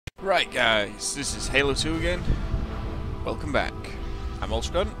Right guys, this is Halo 2 again. Welcome back. I'm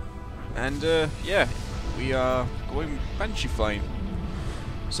Ultragun, and yeah, we are going Banshee flying.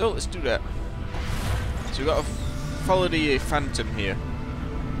 So let's do that. So we've got to follow the Phantom here,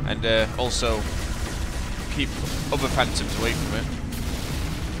 and also keep other Phantoms away from it.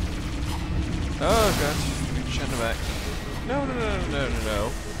 Oh god, shut the back. No.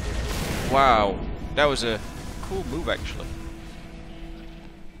 Wow, that was a cool move actually.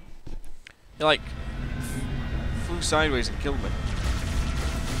 He like flew sideways and killed me.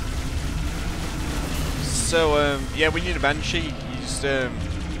 So yeah, when you're in a Banshee, you just you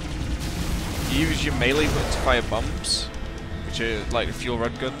use your melee button to fire bombs, which are like the fuel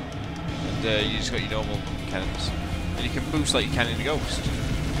rod gun, and you just got your normal cannons, and you can boost like you can in the Ghost.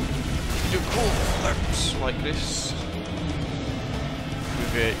 You do cool flips like this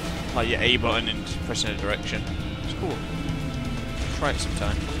with it, like your A button and pressing a direction. It's cool. Try it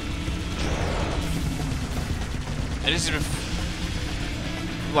sometime. And this is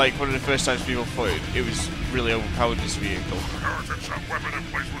like one of the first times people thought it was really overpowered, this vehicle. Heretics have weapon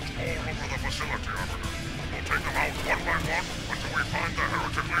emplacements all over the facility, Governor. We'll take them out one by one until we find the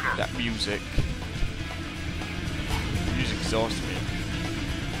heretic leader. That music. The music exhausts me.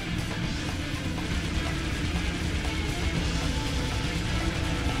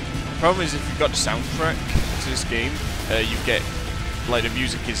 The problem is if you've got the soundtrack to this game, you get, like, the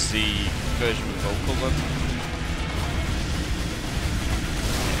music is the version with vocals on.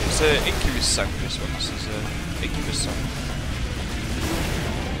 It's an Incubus song, this one. This is an Incubus song.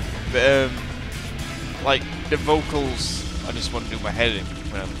 But, like, the vocals, I just want to do my head in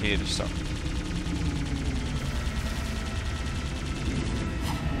when I'm hearing this song.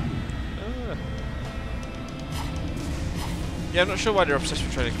 Yeah, I'm not sure why they're obsessed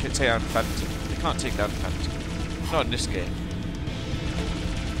with trying to take down Phantom. They can't take down Phantom. Not in this game.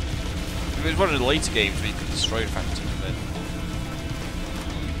 If it was one of the later games where you could destroy Phantom, then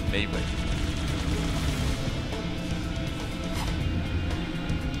maybe.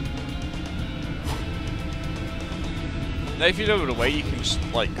 Now if you know the way, you can just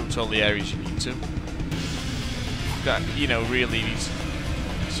like go to all the areas you need to. That, you know, really needs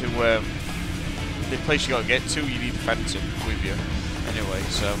to the place you gotta get to, you need the Phantom with you anyway,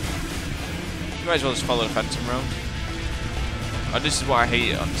 so you might as well just follow the Phantom around. And this is what I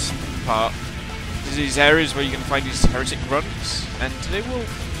hate on this part. There's these areas where you can find these heretic grunts, and they will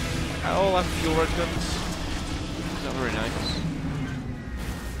all have fuel rod guns. It's not very nice.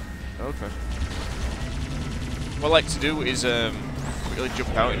 Okay. What I like to do is quickly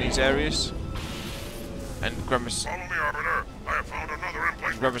jump out in these areas and grab Follow me, Arbiter. I have found another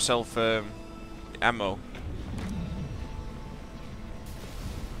emplacement. grab myself ammo.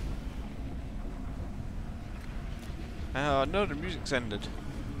 Oh no, the music's ended.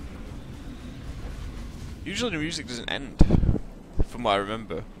 Usually the music doesn't end, from what I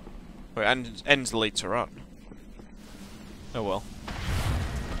remember. Well, it ends later on. Oh well.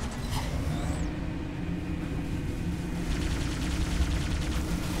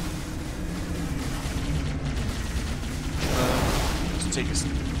 Let's take this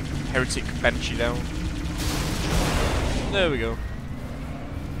Heretic Banshee down. There we go.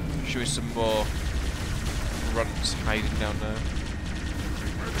 Show you some more grunts hiding down there.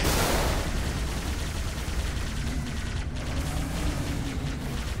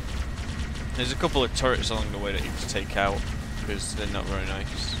 There's a couple of turrets along the way that you have to take out because they're not very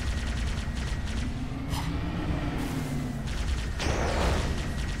nice.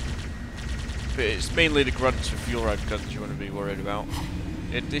 But it's mainly the grunts with fuel rod guns you want to be worried about.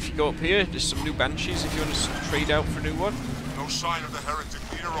 And if you go up here, there's some new Banshees if you want to trade out for a new one. No sign of the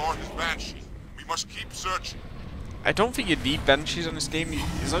heretic leader or his Banshee. We must keep searching. I don't think you need Banshees on this game,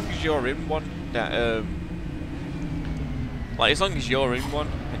 as long as you're in one. That like as long as you're in one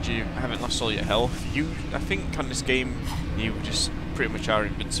and you haven't lost all your health, I think on this game you just pretty much are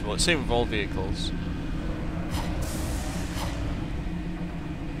invincible. It's same with all vehicles.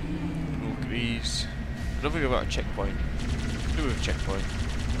 Look at these. I don't think I've got a checkpoint. Do have a checkpoint.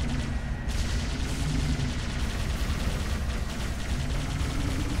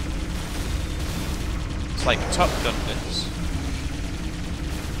 It's like Top Gun this.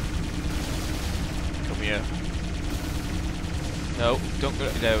 Come here. No, don't go.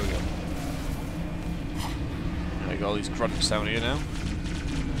 There we go. I got all these grunts down here now.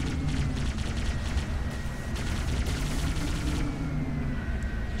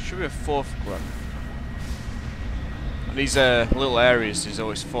 Should be a fourth grunt. And these little areas, there's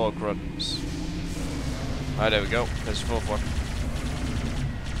always 4 grunts. Ah, there we go. There's the 4th one.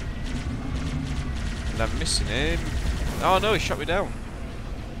 And I'm missing him. Oh no, he shot me down.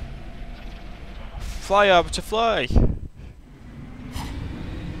 Fly, Arbiter, fly!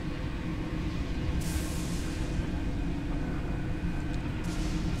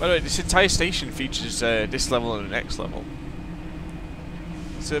 By the way, this entire station features this level and the next level.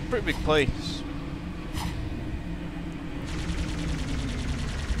 It's a pretty big place.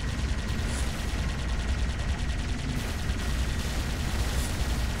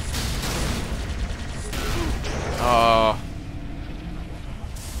 Oh,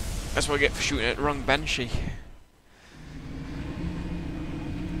 that's what I get for shooting at the wrong Banshee.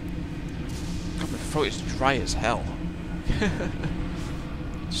 God, my throat is dry as hell.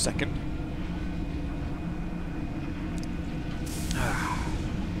 Second.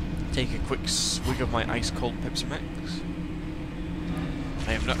 Take a quick swig of my ice cold Pepsi Max.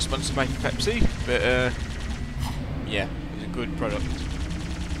 I am not sponsored by Pepsi, but yeah, it's a good product.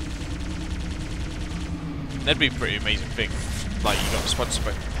 That'd be a pretty amazing thing, like you got sponsored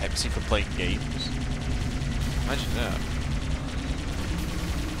by Pepsi for playing games. Imagine that.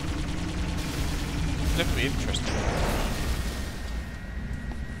 Definitely interesting.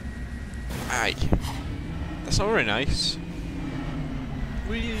 Aye. That's not very nice.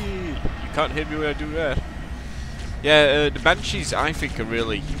 Whee! You can't hit me when I do that. Yeah, the Banshees I think are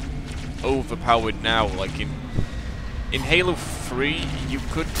really overpowered now. Like in Halo 3 you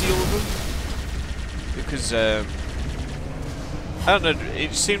could deal with them. Because, I don't know,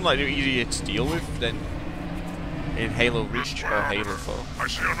 it seemed like they were easier to deal with than in Halo Reach or Halo 4. I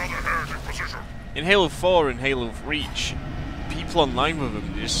see another heretic position. In Halo 4 and Halo Reach, people online with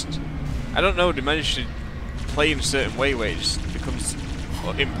them just, I don't know, they manage to play in a certain way where it just becomes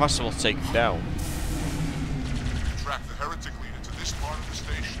impossible to take them down. Track the heretic leader to this part of the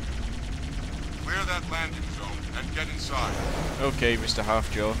station. Clear that landing zone and get inside. Okay, Mr.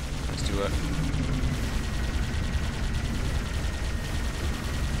 Half-Jaw, let's do it.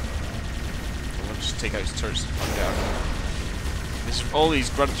 Just take out his turrets and plug down. All these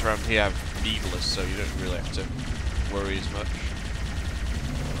grunts around here have needlers, so you don't really have to worry as much.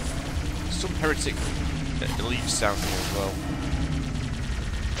 Some heretic elites down here as well.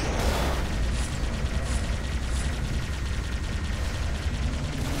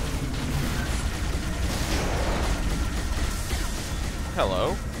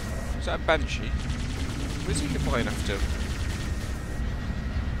 Hello. Is that a Banshee? Where's he flying after?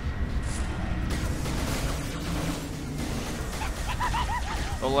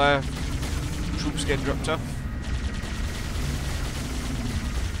 All troops getting dropped off.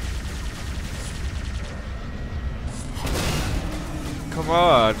 Come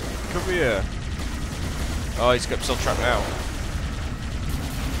on, come here. Oh, he's got himself trapped now.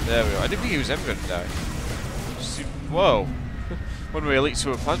 There we go. I didn't think he was ever going to die. Whoa. One of my elites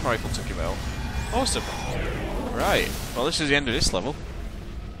with a plasma rifle took him out. Awesome. Right. Well, this is the end of this level.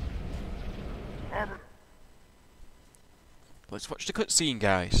 Let's watch the cutscene,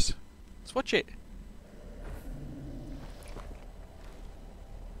 guys. Let's watch it.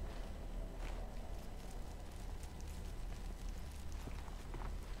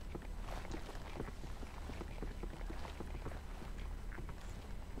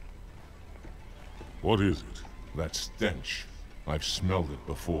 What is it? That stench. I've smelled it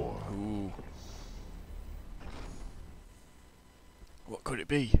before. Ooh. What could it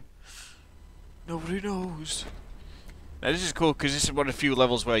be? Nobody knows. Now this is cool because this is one of the few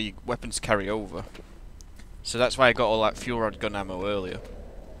levels where your weapons carry over. So that's why I got all that fuel rod gun ammo earlier.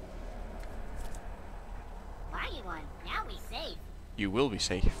 Why you on? Now we safe. You will be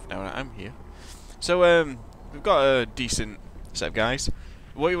safe now that I'm here. So we've got a decent set of guys.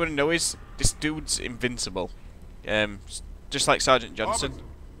 What you want to know is this dude's invincible. Just like Sergeant Johnson.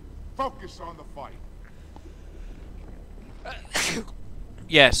 Focus on the fight.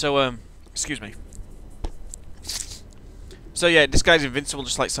 Yeah, so excuse me. So yeah, this guy's invincible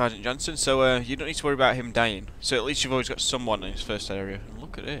just like Sergeant Johnson, so you don't need to worry about him dying. So at least you've always got someone in his first area. And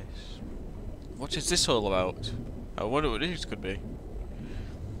look at this. What is this all about? I wonder what this could be.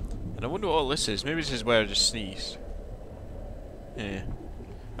 And I wonder what all this is. Maybe this is where I just sneezed. Yeah.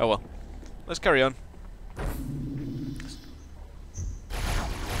 Oh well. Let's carry on.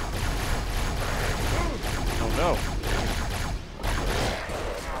 Oh no.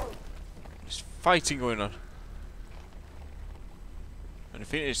 There's fighting going on. And I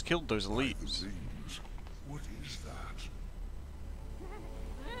think it just killed those elites. What is that?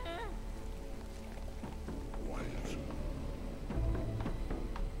 Quiet.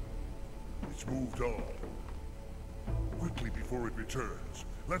 It's moved on. Quickly before it returns.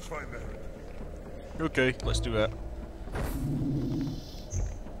 Let's find that. Okay, let's do that.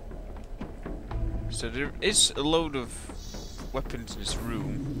 So there is a load of weapons in this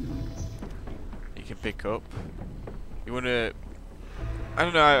room. You can pick up. You wanna... I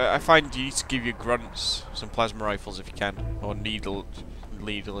don't know, I find you need to give your grunts some plasma rifles if you can. Or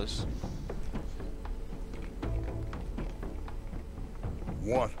needlers.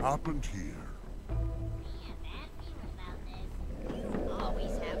 What happened here?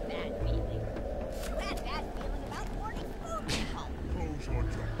 Always have bad feeling. You had bad feeling about hoarding food people. Close your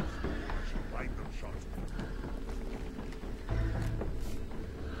jaws. I shall light them shut.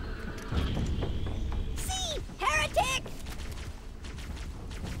 See? Heretic!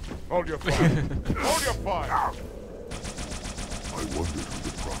 Hold your fire. Hold your fire. I wondered who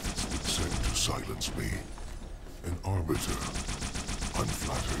the prophets would send to silence me. An arbiter.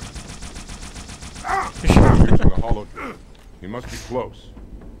 Unflattered. Using the hollow. He must be close.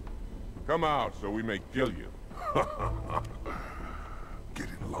 Come out so we may kill you. Get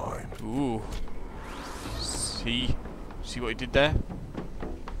in line. Ooh. See what he did there?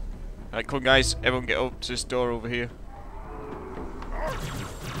 Alright, come on guys, everyone get up to this door over here.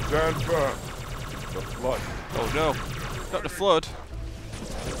 Stand firm. The flood. Oh no, not the flood.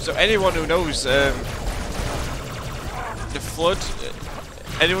 So anyone who knows the flood,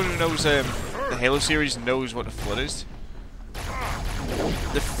 anyone who knows the Halo series knows what the flood is.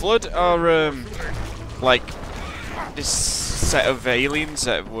 The flood are like this set of aliens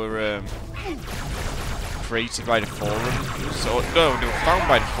that were created by the Forerunners. Or no, they were found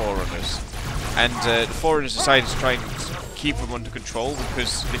by the Forerunners, and the Forerunners decided to try and keep them under control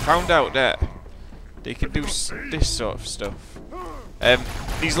because they found out that they can do this sort of stuff.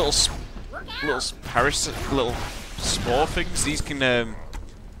 These little little spore things. These can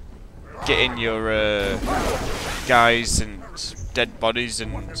get in your guys and dead bodies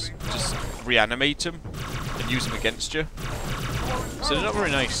and just reanimate them and use them against you. So they're not very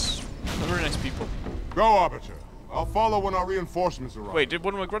nice. Not very nice people. Go, Arbiter. I'll follow when our reinforcements arrive. Wait, did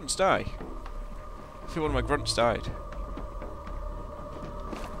one of my grunts die? I think one of my grunts died.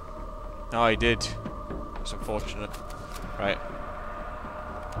 Oh, he did. That's unfortunate. Right.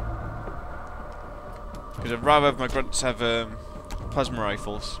 Because I'd rather have my grunts have plasma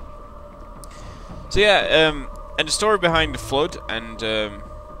rifles. So yeah, and the story behind the flood and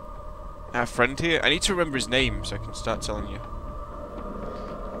our friend here, I need to remember his name so I can start telling you.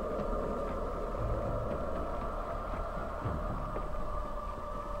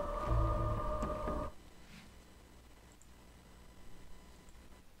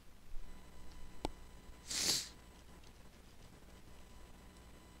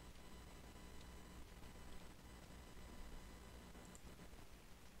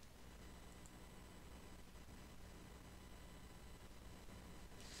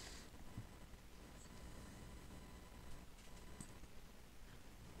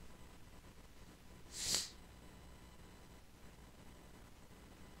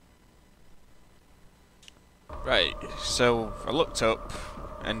 Right, so I looked up,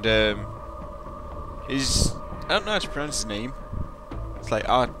 and I don't know how to pronounce his name. It's like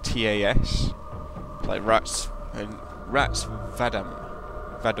R-T-A-S, like Rats Vadam.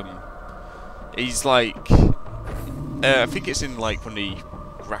 He's like, I think it's in like one of the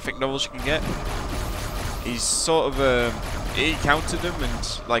graphic novels you can get. He's sort of, he encountered them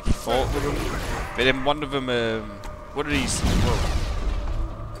and like he fought with them, but then one of them, one of these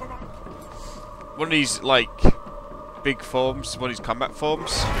like big forms, one of these combat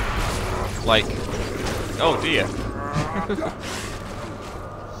forms, like, oh dear.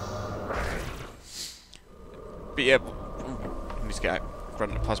 But yeah, let me just get out,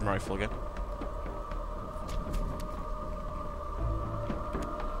 run the plasma rifle again.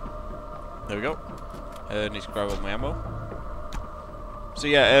 There we go. Need to grab all my ammo. So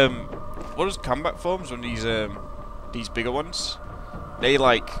yeah, what is combat forms? When these bigger ones, they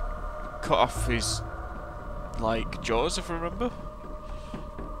like cut off his like jaws, if I remember.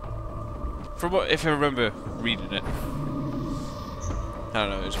 From what, if I remember reading it. I don't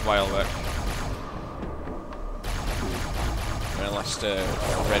know, it was a while back. When I last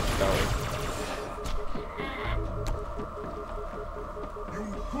read about it. You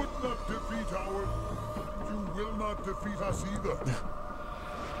could not defeat ours. You will not defeat us either.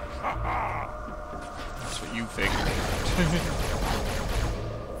 That's what you think.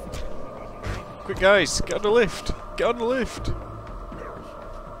 Quick guys, get on the lift! Get on the lift!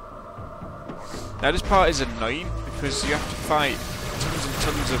 Now this part is annoying because you have to fight tons and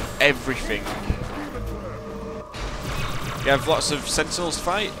tons of everything. You have lots of sentinels to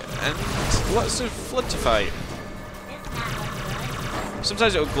fight and lots of flood to fight.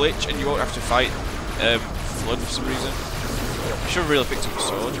 Sometimes it'll glitch and you won't have to fight flood for some reason. I should have really picked up a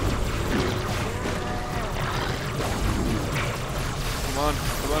sword. Come on,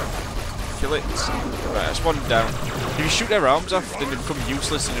 come on. kill it. Right, that's one down. If you shoot their arms off, then they become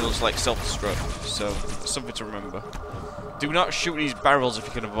useless and it'll just like self-destruct. So, that's something to remember. Do not shoot these barrels if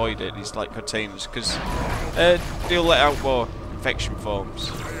you can avoid it, these like containers, because they'll let out more infection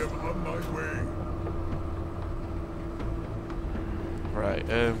forms. I am on my way. Right,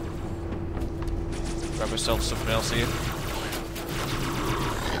 grab myself something else here.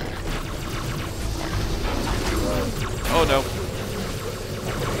 Oh no.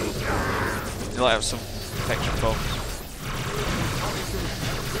 They'll let out some infection forms.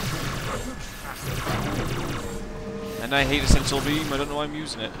 And I hate the sentinel beam, I don't know why I'm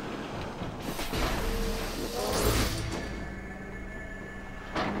using it.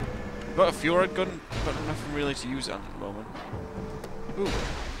 I've got a Furod gun, but nothing really to use it at the moment. Ooh,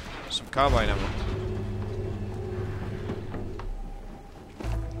 some carbine ammo.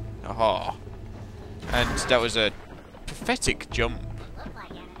 Aha. And that was a pathetic jump. Look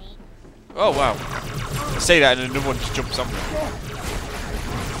like enemy. Oh wow. I say that and another one just jumps on me.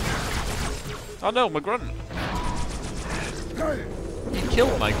 Oh no, my grunt. He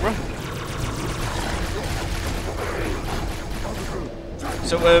killed my grunt.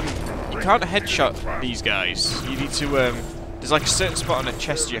 So, you can't headshot these guys. You need to, there's like a certain spot on the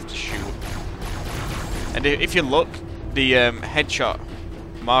chest you have to shoot. And if you look, the headshot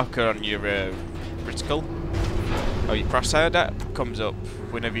marker on your critical, or your crosshair, that comes up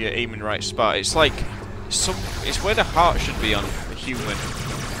whenever you're aiming the right spot. It's like, it's where the heart should be on a human,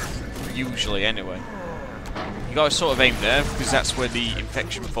 usually anyway. You gotta sort of aim there, because that's where the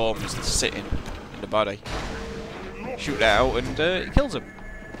infection form is sitting in the body. Shoot that out and it kills him.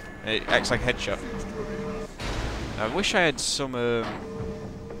 It acts like a headshot. I wish I had some, I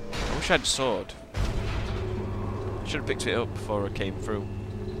wish I had a sword. I should have picked it up before I came through.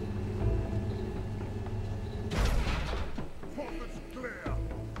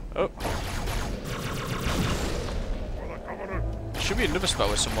 Oh. There should be another spot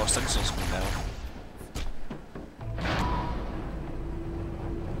where some more sentinels come down.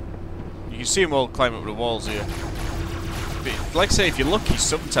 You can see them all climb up the walls here. But like I say, if you're lucky,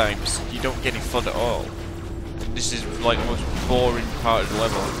 sometimes you don't get any FUD at all. And this is like the most boring part of the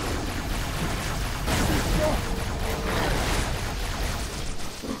level.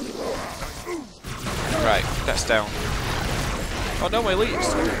 Right, that's down. Oh no, my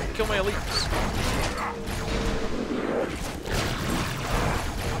elites! Kill my elites!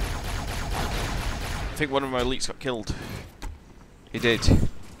 I think one of my elites got killed. He did.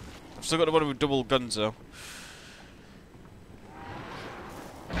 I've still got the one with double guns though.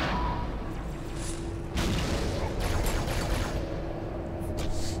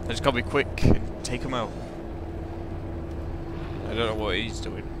 I just gotta be quick and take him out. I don't know what he's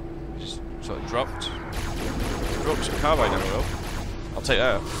doing. He just sort of dropped. Dropped some carbine ammo though. I'll take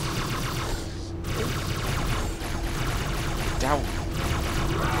that. Down.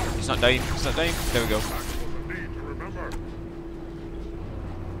 He's not dying. He's not dying. There we go.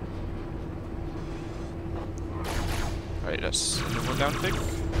 Right, that's another one down, I think.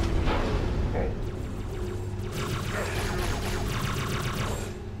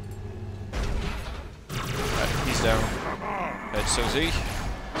 Right, he's down. And so's he.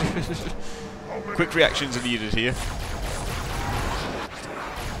 Quick reactions are needed here.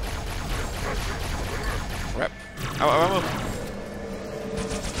 Crap. Out of ammo.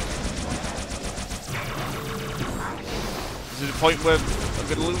 This is the point where I'm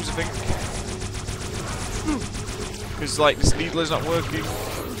gonna lose, I think. Because, like, this needler's not working.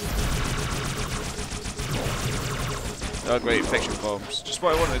 Oh, great, infection forms. Just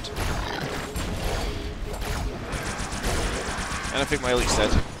what I wanted. And I think my elite's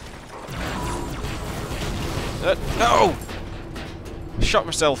dead. No! I shot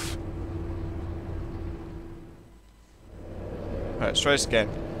myself. Right, let's try this again.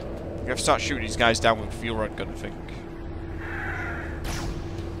 We have to start shooting these guys down with a fuel rod gun, I think.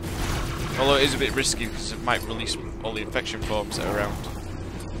 Although it is a bit risky because it might release all the infection forms that are around.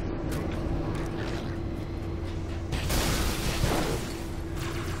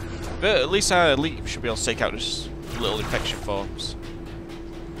 But at least our elite should be able to take out just little infection forms.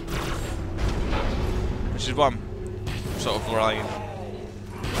 Which is what I'm sort of relying on.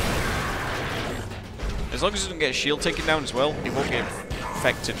 As long as it doesn't get a shield taken down as well, it won't get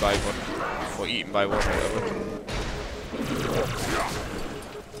affected by one. Or eaten by one or whatever.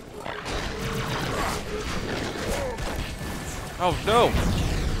 Oh no! I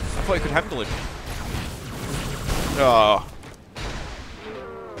thought I could handle him. Oh.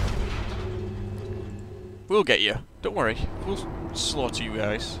 We'll get you. Don't worry. We'll slaughter you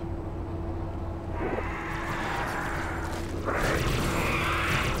guys.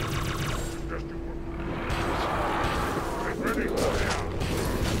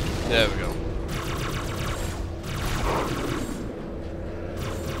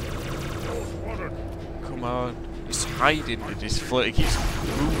 hiding in this flood. He keeps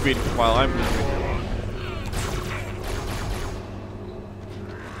moving while I'm moving.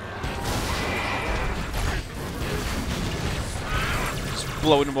 Just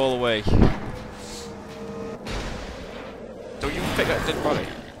blowing them all away. Don't you pick that dead body?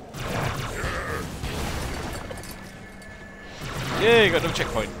 Yeah, you got no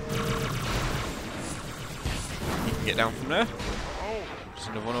checkpoint. You can get down from there. There's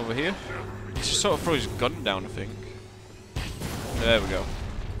another one over here. He just sort of throw his gun down, I think. There we go.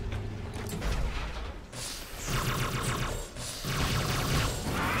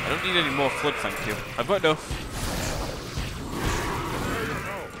 I don't need any more flood, thank you. I've got enough.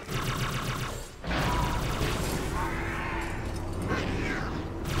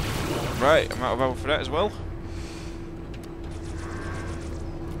 Right, I'm out of ammo for that as well.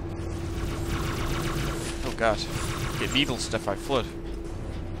 Oh god. Get needle stuff I flood.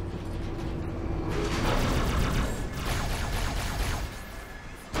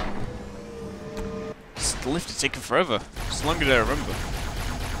 The lift is taking forever. It's longer than I remember.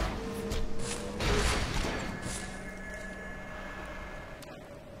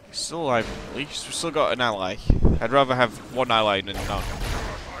 He's still alive at least. We've still got an ally. I'd rather have one ally than none.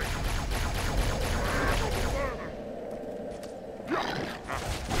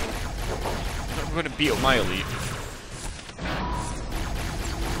 I'm going to beat up my elite.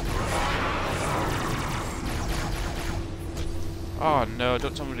 Oh no,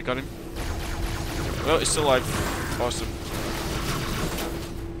 don't tell me they got him. Well, he's still alive. Awesome.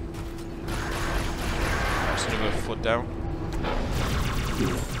 That's another foot down.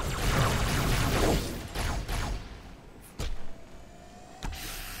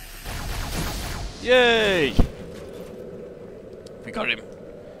 Yay! We got him.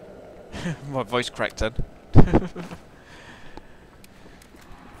 My voice cracked then.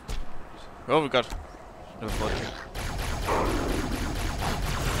 Oh, we got another foot.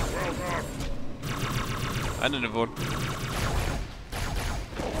 And another one.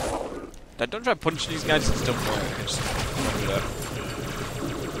 Dad, don't try punching these guys, it's dumb point. I can just do that.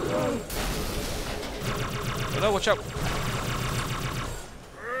 Oh no, watch out!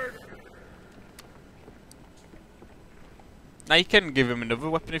 Now you can give him another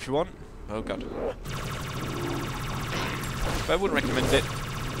weapon if you want. Oh god. But I wouldn't recommend it.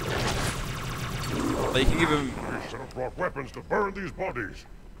 But you can give him... I should have brought weapons to burn these bodies.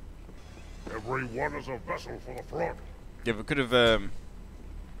 Every one is a vessel for the front. Yeah, we could have,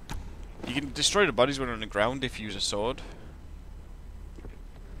 you can destroy the bodies when they're on the ground if you use a sword.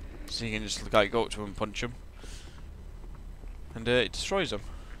 So you can just like go up to them and punch them. And it destroys them.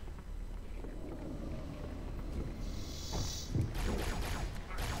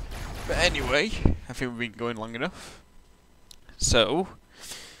 But anyway, I think we've been going long enough. So,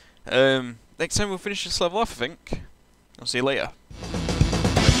 next time we'll finish this level off, I think. I'll see you later.